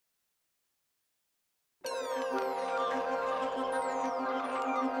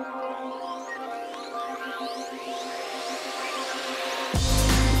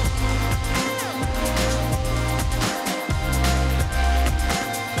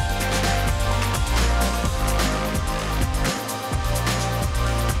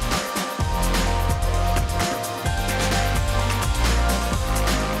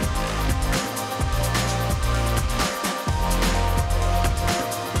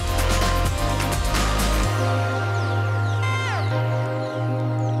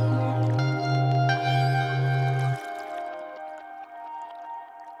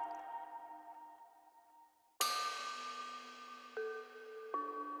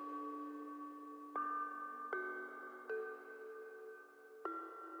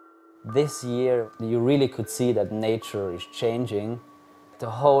This year you really could see that nature is changing. The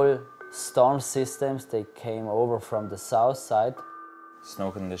whole storm systems, they came over from the south side.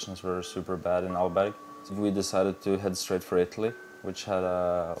 Snow conditions were super bad in Alberg. So we decided to head straight for Italy, which had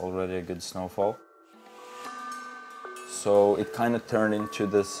already a good snowfall. So it kind of turned into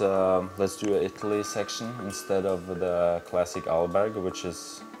this let's do an Italy section instead of the classic Alberg, which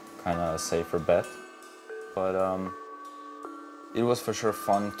is kind of a safer bet. But it was for sure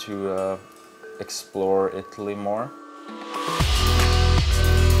fun to explore Italy more.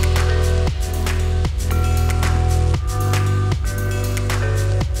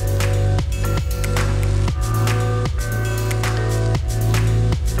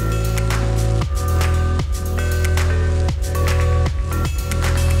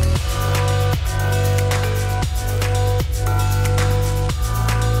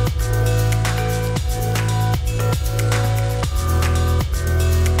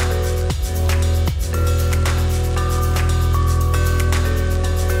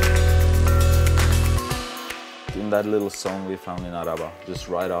 That little zone we found in Araba, just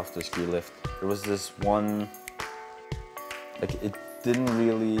right off the ski lift. There was this one, like it didn't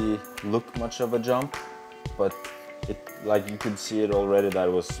really look much of a jump, but like you could see it already that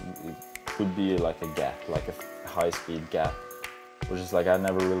it could be like a gap, like a high-speed gap, which is like I'd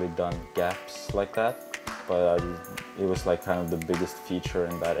never really done gaps like that, but it was like kind of the biggest feature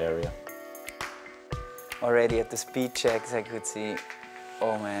in that area. Already at the speed checks I could see,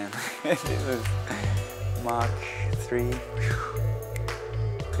 oh man, it was Mach 3.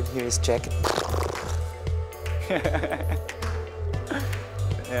 Could hear his jacket.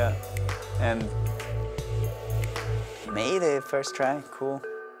 Yeah, and made it first try, cool.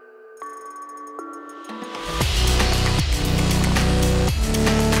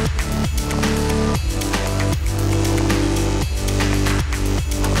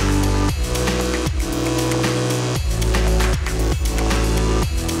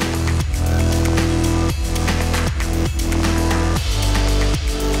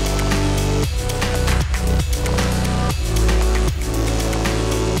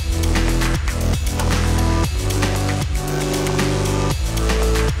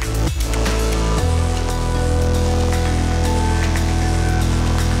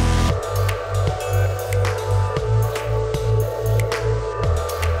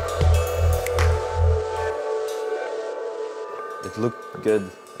 It looked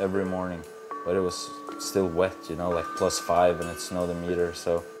good every morning, but it was still wet, you know, like +5 and it snowed a meter,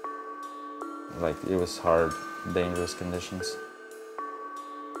 so like it was hard, dangerous conditions.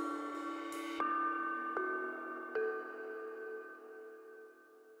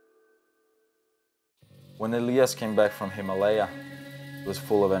 When Elias came back from Himalaya, he was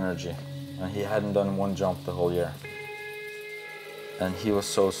full of energy and he hadn't done one jump the whole year. And he was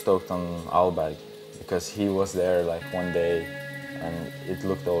so stoked on Alberg because he was there like one day and it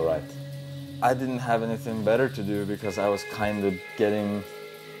looked all right. I didn't have anything better to do because I was kind of getting,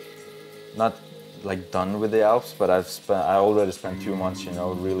 not like done with the Alps, but I already spent 2 months, you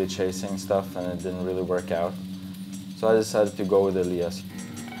know, really chasing stuff and it didn't really work out. So I decided to go with Elias.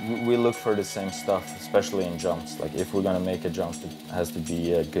 We look for the same stuff, especially in jumps. Like if we're gonna make a jump, it has to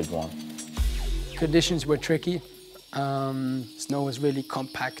be a good one. Conditions were tricky. Snow was really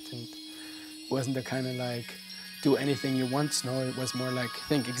compact and wasn't the kind of like do anything you want snow. It was more like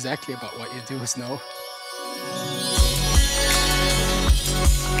think exactly about what you do with snow.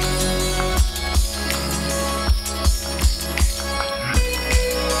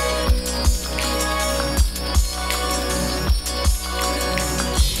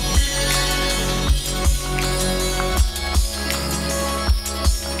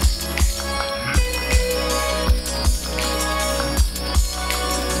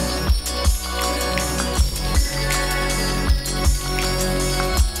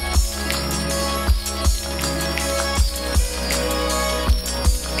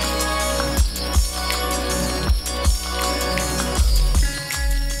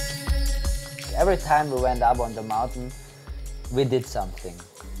 Every time we went up on the mountain, we did something.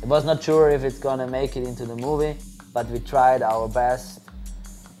 I was not sure if it's gonna make it into the movie, but we tried our best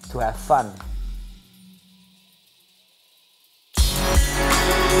to have fun.